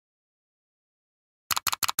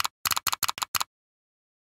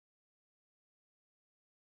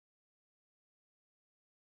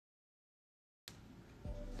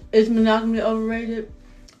Is monogamy overrated?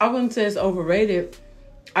 I wouldn't say it's overrated.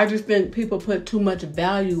 I just think people put too much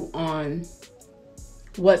value on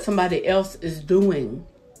what somebody else is doing.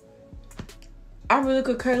 I really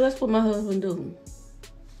could care less what my husband do.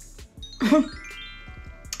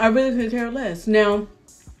 I really could care less. Now,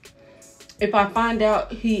 if I find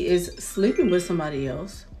out he is sleeping with somebody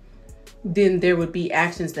else, then there would be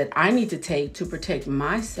actions that I need to take to protect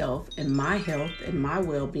myself and my health and my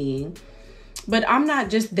well-being. But I'm not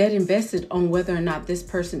just that invested on whether or not this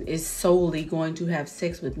person is solely going to have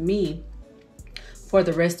sex with me for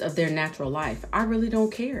the rest of their natural life. I really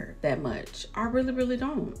don't care that much. I really, really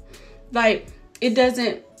don't. Like, it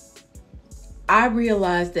doesn't, I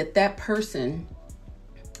realize that that person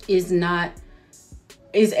is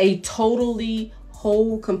a totally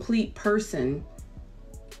whole, complete person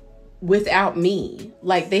without me.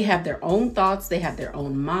 Like, they have their own thoughts, they have their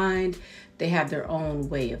own mind, they have their own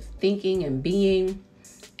way of thinking and being.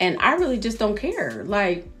 And I really just don't care.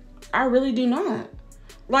 Like, I really do not.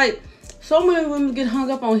 Like, so many women get hung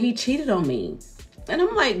up on he cheated on me. And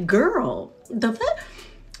I'm like, girl,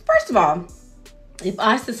 first of all, if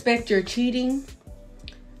I suspect you're cheating,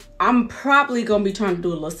 I'm probably going to be trying to do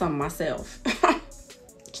a little something myself.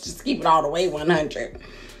 Just keep it all the way 100.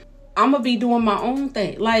 I'm going to be doing my own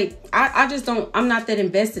thing. Like, I just don't, I'm not that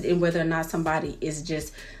invested in whether or not somebody is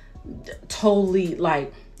just totally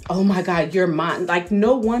like, oh my God, you're mine. Like,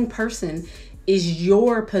 no one person is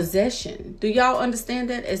your possession. Do y'all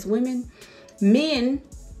understand that as women? Men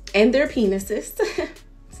and their penises,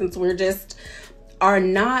 since we're just, are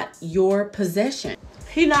not your possession.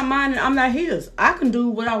 He not mine and I'm not his. I can do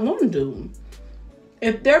what I want to do.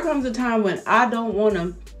 If there comes a time when I don't want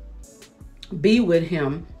to be with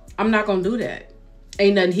him, I'm not going to do that.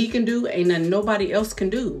 Ain't nothing he can do. Ain't nothing nobody else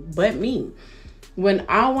can do but me. When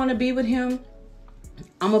I want to be with him,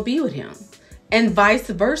 I'm going to be with him. And vice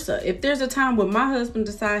versa. If there's a time when my husband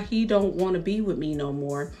decides he don't want to be with me no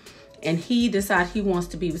more, and he decides he wants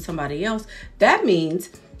to be with somebody else, that means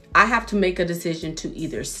I have to make a decision to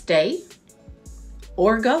either stay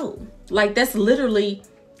or go. Like, that's literally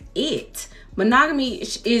it. Monogamy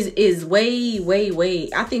is way, way, way.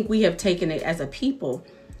 I think we have taken it as a people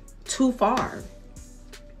too far,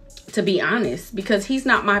 to be honest, because he's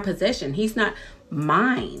not my possession. He's not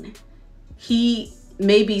mine. He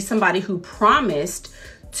may be somebody who promised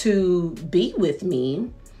to be with me.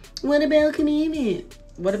 What about commitment?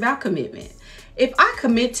 What about commitment? If I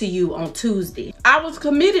commit to you on Tuesday, I was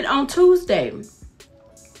committed on Tuesday.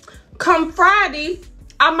 Come Friday,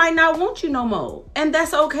 I might not want you no more. And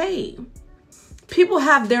that's okay. People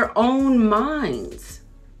have their own minds.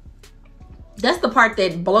 That's the part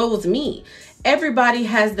that blows me. Everybody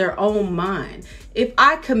has their own mind. If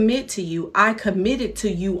I commit to you, I committed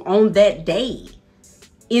to you on that day,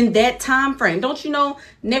 in that time frame. Don't you know,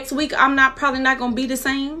 next week I'm probably not going to be the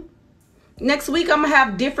same. Next week I'm going to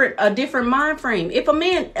have a different mind frame. If a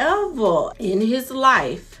man ever in his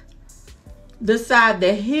life decide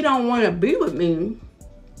that he don't want to be with me,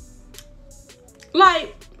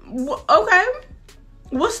 like, okay,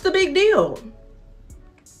 what's the big deal?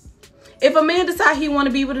 If a man decide he want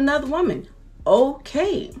to be with another woman,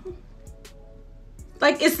 okay.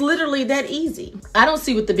 Like, it's literally that easy. I don't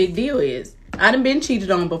see what the big deal is. I done been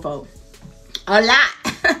cheated on before. A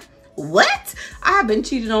lot. What? I have been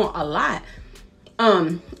cheated on a lot.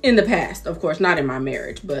 In the past, of course, not in my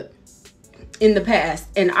marriage, but in the past.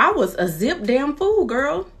 And I was a zip damn fool,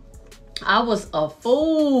 girl. I was a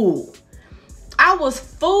fool. I was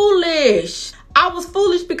foolish. I was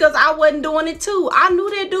foolish because I wasn't doing it too. I knew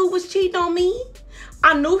that dude was cheating on me.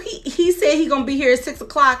 I knew he said he gonna be here at 6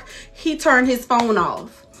 o'clock. He turned his phone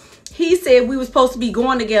off. He said we were supposed to be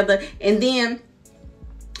going together, and then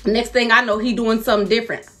next thing I know, he doing something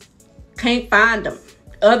different. Can't find him.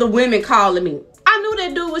 Other women calling me. I knew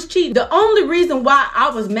that dude was cheating. The only reason why I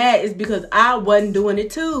was mad is because I wasn't doing it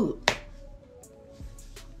too.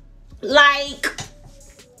 Like,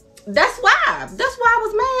 that's why I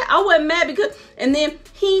was mad. I wasn't mad because, and then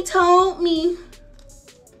he told me,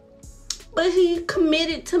 but he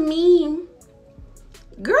committed to me.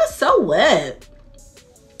 Girl, so what?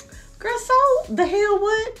 Girl, so the hell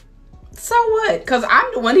what? So what? Because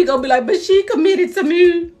I'm the one he gonna be like, but she committed to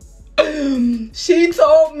me. She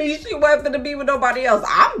told me she wasn't gonna be with nobody else.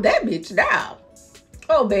 I'm that bitch now.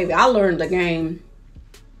 Oh, baby, I learned the game.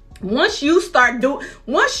 Once you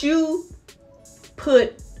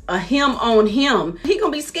put a him on him, he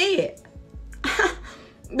gonna be scared.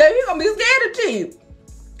 Baby, he gonna be scared to cheat.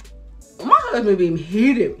 My husband be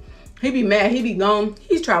heated. He be mad. He be gone.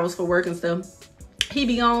 He travels for work and stuff. He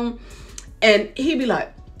be gone, and he be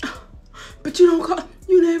like, but you don't call.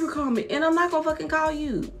 You never call me, and I'm not gonna fucking call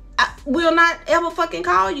you. will not ever fucking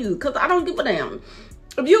call you because I don't give a damn.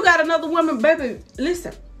 If you got another woman, baby,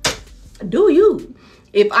 listen, do you.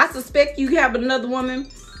 If I suspect you have another woman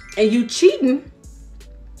and you cheating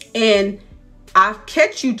and I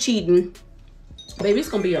catch you cheating, baby, it's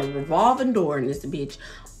going to be a revolving door in this bitch.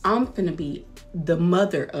 I'm finna be the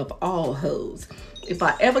mother of all hoes. If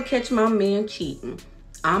I ever catch my man cheating,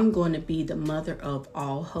 I'm going to be the mother of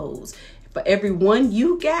all hoes. For every one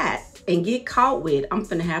you got and get caught with, I'm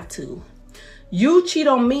finna have two. You cheat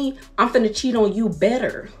on me, I'm finna cheat on you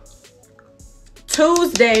better.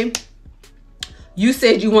 Tuesday, you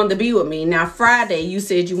said you wanted to be with me. Now Friday, you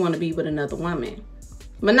said you want to be with another woman.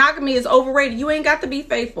 Monogamy is overrated. You ain't got to be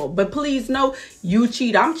faithful. But please know, you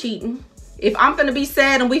cheat, I'm cheating. If I'm finna be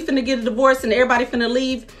sad and we finna get a divorce and everybody finna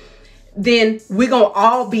leave, then we gonna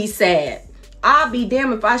all be sad. I'll be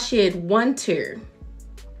damned if I shed one tear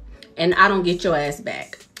and I don't get your ass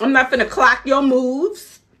back. I'm not finna clock your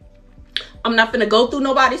moves. I'm not finna go through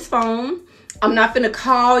nobody's phone. I'm not finna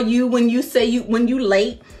call you when you say when you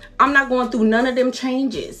late. I'm not going through none of them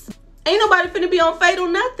changes. Ain't nobody finna be on fatal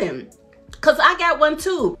nothing. Cause I got one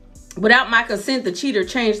too. Without my consent, the cheater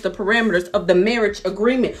changed the parameters of the marriage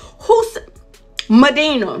agreement. Who's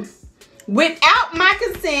Medina? Without my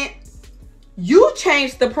consent, you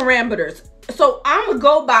changed the parameters. So I'm going to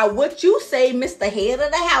go by what you say, Mr. Head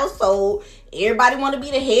of the household. Everybody want to be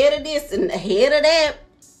the head of this and the head of that.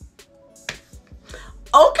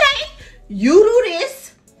 Okay, you do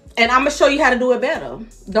this, and I'm going to show you how to do it better.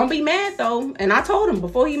 Don't be mad, though. And I told him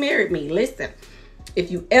before he married me, listen,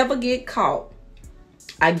 if you ever get caught,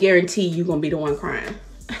 I guarantee you're going to be the one crying.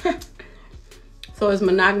 So is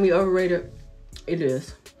monogamy overrated? It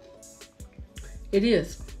is. It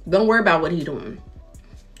is. Don't worry about what he doing.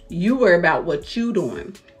 You worry about what you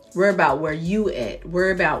doing. Worry about where you at.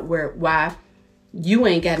 Worry about why you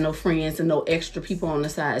ain't got no friends and no extra people on the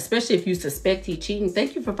side. Especially if you suspect he cheating.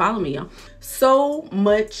 Thank you for following me, y'all. So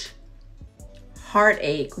much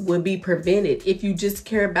heartache would be prevented if you just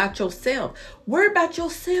care about yourself. Worry about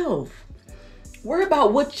yourself. Worry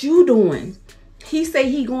about what you doing. He say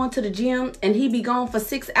he going to the gym and he be gone for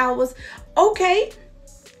 6 hours. Okay.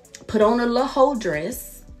 Put on a little whole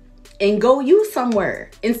dress and go you somewhere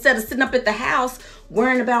instead of sitting up at the house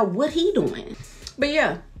worrying about what he doing. But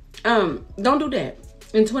yeah, don't do that.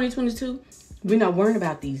 In 2022, we're not worrying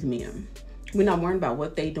about these men. We're not worrying about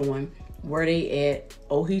what they doing, where they at.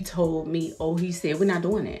 Oh, he told me. Oh, he said. We're not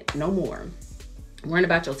doing that no more. Worrying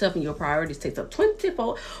about yourself and your priorities takes up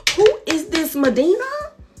 24. Who is this Medina?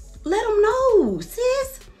 Let him know,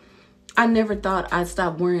 sis. I never thought I'd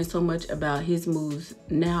stop worrying so much about his moves.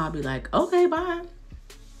 Now I'll be like, okay, bye.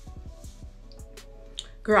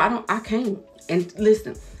 Girl, I can't. And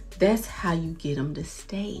listen, that's how you get him to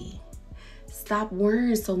stay. Stop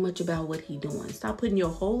worrying so much about what he doing. Stop putting your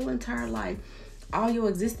whole entire life, all your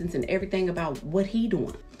existence and everything about what he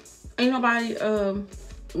doing. Ain't nobody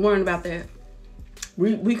worrying about that.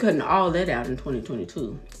 We cutting all that out in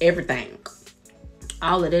 2022. Everything.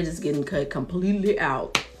 All of that is getting cut completely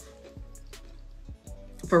out.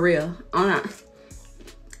 For real.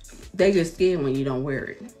 They get scared when you don't wear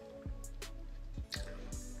it.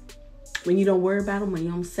 When you don't worry about them, when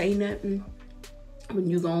you don't say nothing, when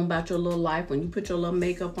you go on about your little life, when you put your little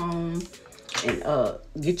makeup on and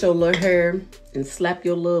get your little hair and slap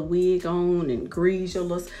your little wig on and grease your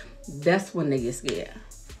little, that's when they get scared.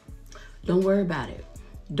 Don't worry about it.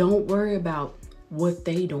 Don't worry about what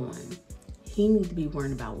they doing. He needs to be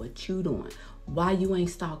worrying about what you doing. Why you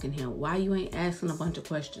ain't stalking him? Why you ain't asking a bunch of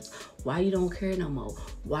questions? Why you don't care no more?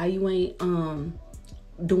 Why you ain't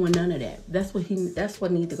doing none of that? That's what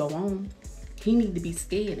needs to go on. He need to be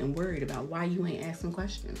scared and worried about why you ain't asking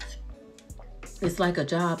questions. It's like a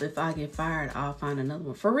job. If I get fired, I'll find another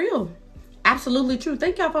one. For real. Absolutely true.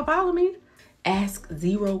 Thank y'all for following me. Ask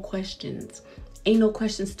 0 questions. Ain't no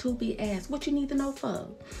questions to be asked. What you need to know for?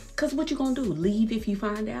 Because what you gonna do? Leave if you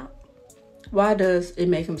find out? Why does it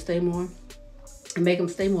make him stay more? It make him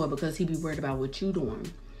stay more because he be worried about what you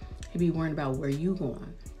doing. He be worried about where you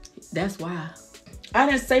going. That's why. I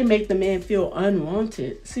didn't say make the man feel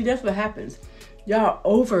unwanted. See, that's what happens. Y'all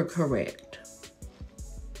overcorrect.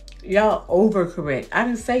 Y'all overcorrect. I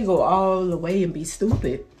didn't say go all the way and be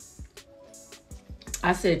stupid.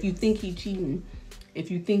 I said if you think he cheating, if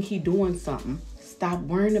you think he doing something, stop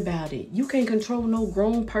worrying about it. You can't control no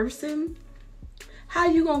grown person. How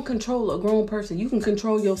you gonna control a grown person? You can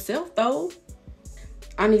control yourself though.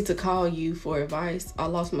 I need to call you for advice. I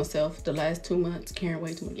lost myself the last 2 months caring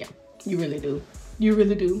way too much. Yeah, you really do. You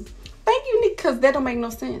really do. Thank you, Nick, because that don't make no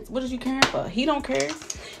sense. What is you caring for? He don't care.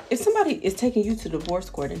 If somebody is taking you to divorce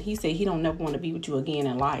court and he said he don't never want to be with you again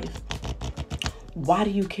in life, Why do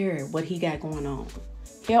you care what he got going on?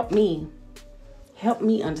 Help me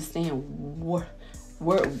understand where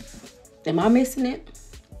am I missing it?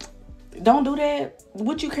 Don't do that.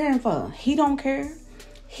 What you caring for? He don't care.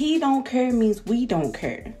 He don't care means we don't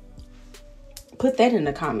care. Put that in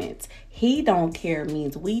the comments. He don't care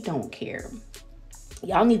means we don't care.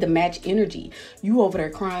 Y'all need to match energy. You over there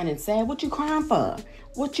crying and sad. What you crying for?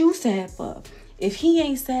 What you sad for? If he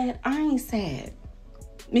ain't sad, I ain't sad.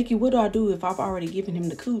 Mickey, what do I do if I've already given him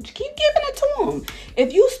the cooch? Keep giving it to him.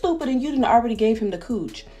 If you stupid and you didn't already gave him the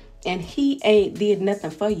cooch and he ain't did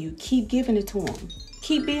nothing for you, keep giving it to him.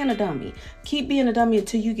 Keep being a dummy. Keep being a dummy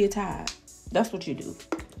until you get tired. That's what you do.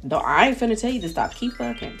 I ain't finna tell you to stop. Keep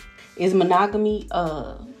fucking. Is monogamy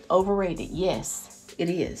overrated? Yes, it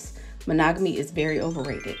is. Monogamy is very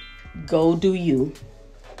overrated. Go do you.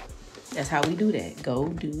 That's how we do that. Go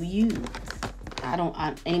do you.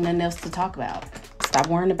 I ain't nothing else to talk about. Stop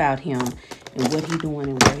worrying about him and what he doing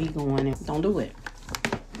and where he going. And don't do it.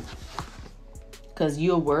 Because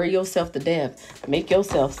you'll worry yourself to death. Make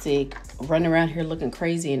yourself sick. Running around here looking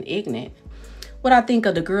crazy and ignorant. What I think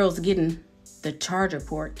of the girls getting the charger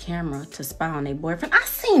port camera to spy on their boyfriend. I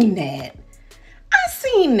seen that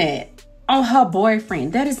on her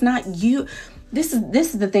boyfriend. That is not you. This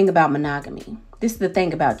is the thing about monogamy. This is the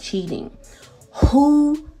thing about cheating.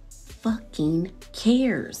 Who fucking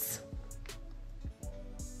cares?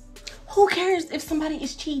 Who cares if somebody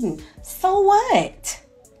is cheating? So what?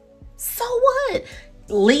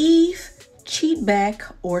 Leave, cheat back,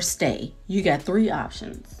 or stay. You got 3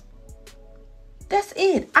 options. That's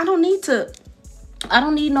it. I don't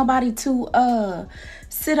need nobody to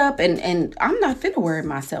sit up and I'm not finna worry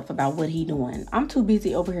myself about what he doing. I'm too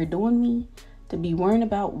busy over here doing me to be worrying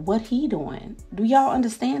about what he doing. Do y'all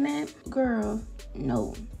understand that? Girl,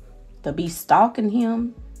 no. To be stalking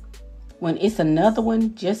him when it's another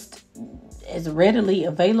one just as readily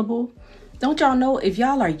available. Don't y'all know if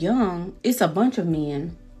y'all are young, it's a bunch of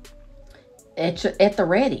men at the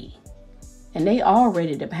ready. And they all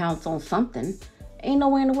ready to pounce on something. Ain't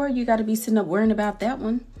nowhere in the world you got to be sitting up worrying about that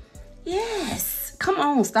one. Yes. Come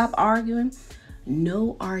on. Stop arguing.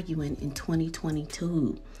 No arguing in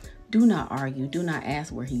 2022. Do not argue. Do not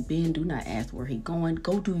ask where he been. Do not ask where he going.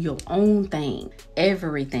 Go do your own thing.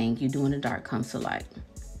 Everything you do in the dark comes to light.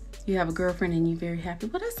 You have a girlfriend and you're very happy.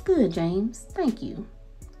 Well, that's good, James. Thank you.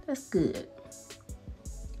 That's good.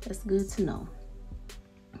 That's good to know.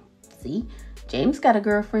 See? James got a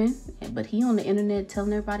girlfriend, but he on the internet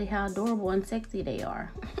telling everybody how adorable and sexy they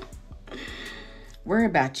are. Worry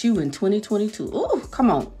about you in 2022. Ooh, come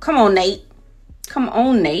on, Nate. Come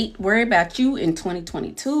on, Nate. Worry about you in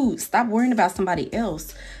 2022. Stop worrying about somebody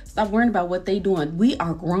else. Stop worrying about what they doing. We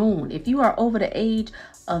are grown. If you are over the age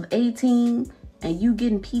of 18 and you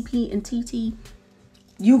getting PP and TT,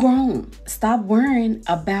 you grown. Stop worrying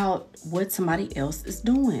about what somebody else is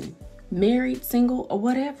doing. Married, single, or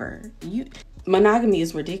whatever. Monogamy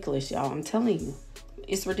is ridiculous, y'all. I'm telling you.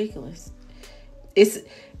 It's ridiculous.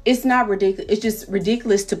 It's not ridiculous. It's just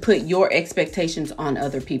ridiculous to put your expectations on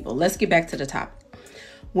other people. Let's get back to the topic.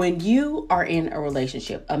 When you are in a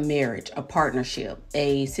relationship, a marriage, a partnership,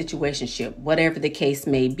 a situationship, whatever the case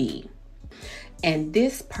may be, and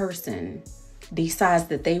this person decides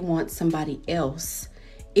that they want somebody else,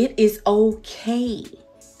 it is okay.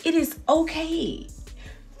 It is okay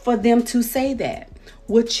for them to say that.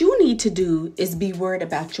 What you need to do is be worried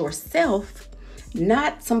about yourself,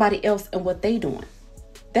 not somebody else and what they doing.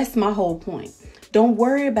 That's my whole point. Don't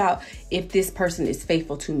worry about if this person is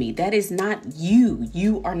faithful to me. That is not you.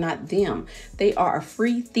 You are not them. They are a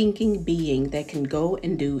free thinking being that can go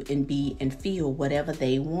and do and be and feel whatever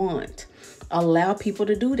they want. Allow people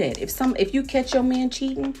to do that. If you catch your man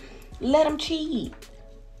cheating, let him cheat.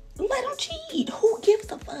 Let him cheat. Who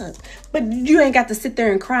gives a fuck? But you ain't got to sit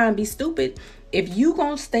there and cry and be stupid. If you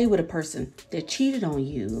gonna stay with a person that cheated on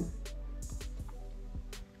you,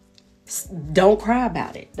 don't cry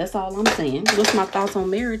about it. That's all I'm saying. What's my thoughts on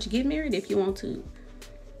marriage? Get married if you want to.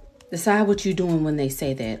 Decide what you're doing when they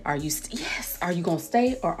say that. Are you gonna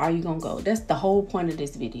stay or are you gonna go? That's the whole point of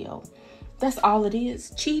this video. That's all it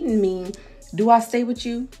is. Cheating means, do I stay with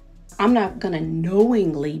you? I'm not gonna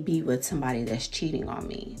knowingly be with somebody that's cheating on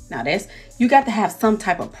me. Now you got to have some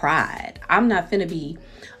type of pride. I'm not finna be,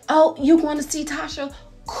 oh, you want to see Tasha?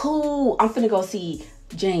 Cool. I'm finna go see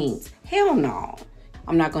James. Hell no.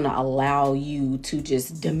 I'm not gonna allow you to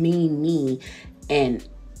just demean me. And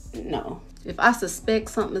no, if I suspect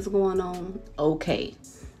something is going on, okay.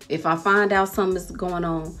 If I find out something is going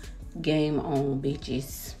on, game on,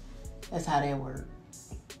 bitches. That's how that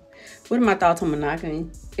works. What are my thoughts on monogamy?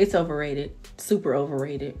 It's overrated. Super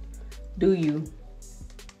overrated. Do you?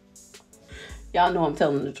 Y'all know I'm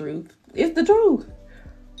telling the truth. It's the truth.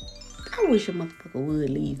 I wish a motherfucker would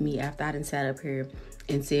leave me after I done sat up here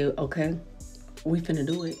and said, okay, we finna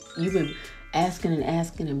do it. You've been asking and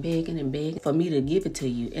asking and begging for me to give it to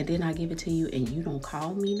you. And then I give it to you and you don't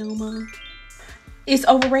call me no more. It's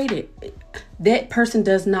overrated. That person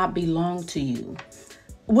does not belong to you.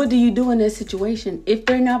 What do you do in that situation? If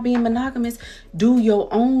they're not being monogamous, do your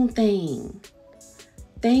own thing.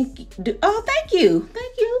 Thank you.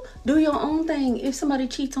 Do your own thing. If somebody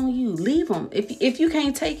cheats on you, leave them. If you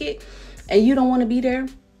can't take it and you don't want to be there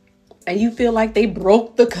and you feel like they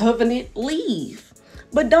broke the covenant, leave.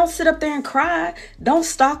 But don't sit up there and cry. Don't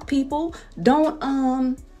stalk people. Don't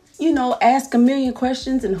ask a million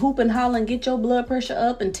questions and hoop and holler and get your blood pressure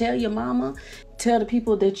up and tell your mama, tell the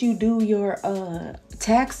people that you do your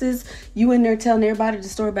taxes. You in there telling everybody the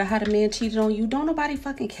story about how the man cheated on you. Don't nobody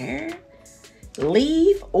fucking care.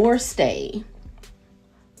 Leave or stay.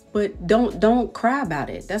 But don't cry about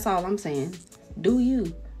it. That's all I'm saying. Do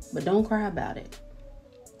you, but don't cry about it.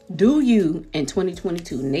 Do you in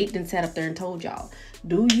 2022. Nate done sat up there and told y'all.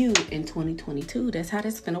 Do you in 2022. That's how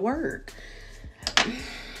this finna work.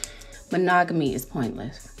 Monogamy is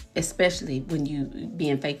pointless, especially when you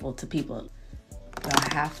being faithful to people.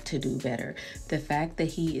 Y'all have to do better. The fact that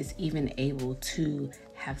he is even able to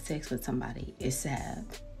have sex with somebody is sad.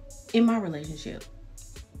 In my relationship,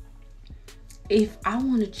 if I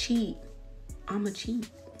want to cheat, I'ma cheat.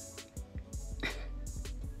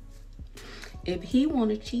 If he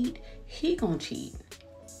want to cheat, he gonna cheat.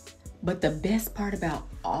 But the best part about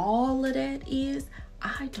all of that is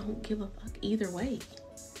I don't give a fuck either way.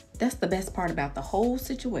 That's the best part about the whole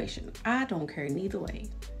situation. I don't care neither way.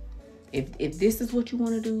 If this is what you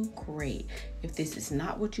want to do, great. If this is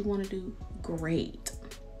not what you want to do, great.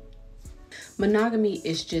 Monogamy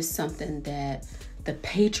is just something that the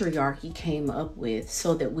patriarchy came up with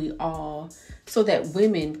so that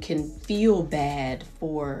women can feel bad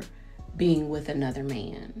for being with another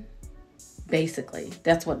man. Basically,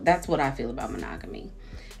 that's what I feel about monogamy.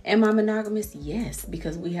 Am I monogamous? Yes,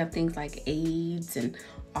 because we have things like AIDS and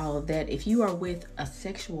all of that. If you are with a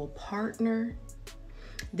sexual partner,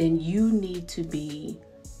 then you need to be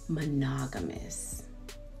monogamous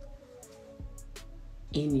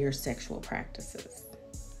in your sexual practices.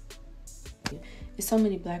 There's so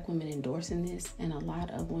many black women endorsing this, and a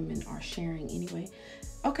lot of women are sharing anyway.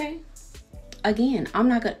 Okay, again, I'm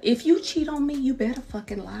not gonna, if you cheat on me, you better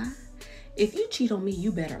fucking lie. If you cheat on me,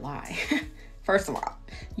 you better lie. First of all,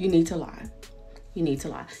 you need to lie. You need to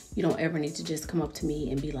lie. You don't ever need to just come up to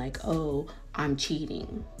me and be like, oh, I'm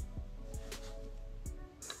cheating.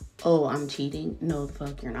 Oh, I'm cheating. No, the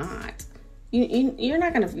fuck you're not. You're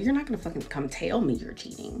not gonna fucking come tell me you're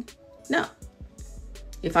cheating. No.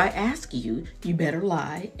 If I ask you, you better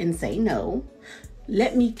lie and say no.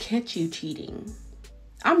 Let me catch you cheating.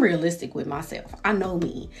 I'm realistic with myself. I know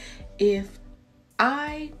me. If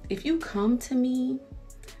you come to me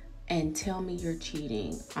and tell me you're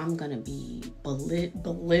cheating, I'm gonna be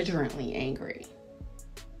belligerently angry.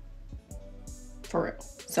 For real.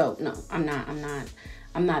 So no, I'm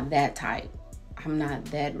not that type. I'm not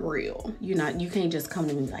that real. You can't just come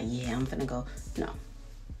to me and be like, yeah, I'm finna go. No.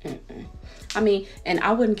 Mm-mm. I mean, and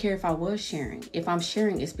I wouldn't care if I was sharing. If I'm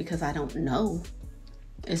sharing, it's because I don't know.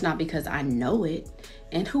 It's not because I know it.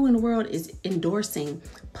 And who in the world is endorsing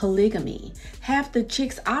polygamy? Half the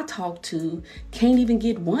chicks I talk to can't even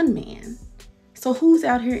get one man. So who's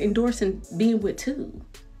out here endorsing being with two?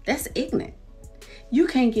 That's ignorant. You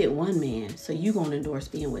can't get one man, so you gonna endorse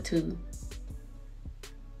being with two.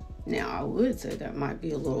 Now, I would say that might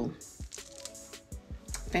be a little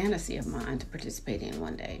fantasy of mine to participate in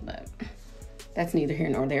one day, but that's neither here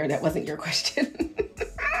nor there. That wasn't your question.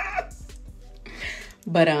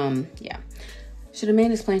 But yeah. Should a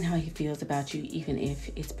man explain how he feels about you even if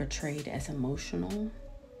it's portrayed as emotional?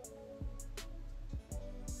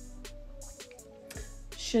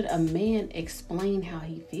 Should a man explain how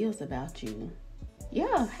he feels about you?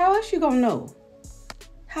 Yeah, how else you gonna know?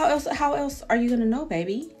 How else are you gonna know,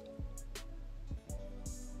 baby?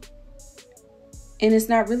 And it's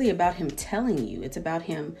not really about him telling you. It's about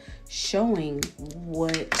him showing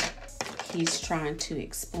what he's trying to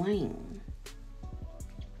explain.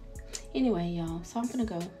 Anyway, y'all, so I'm gonna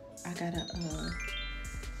go. I gotta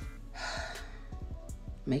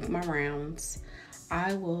make my rounds.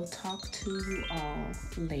 I will talk to you all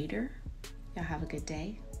later. Y'all have a good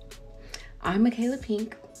day. I'm Michaela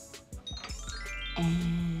Pink,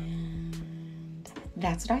 and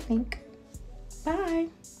that's what I think. Bye.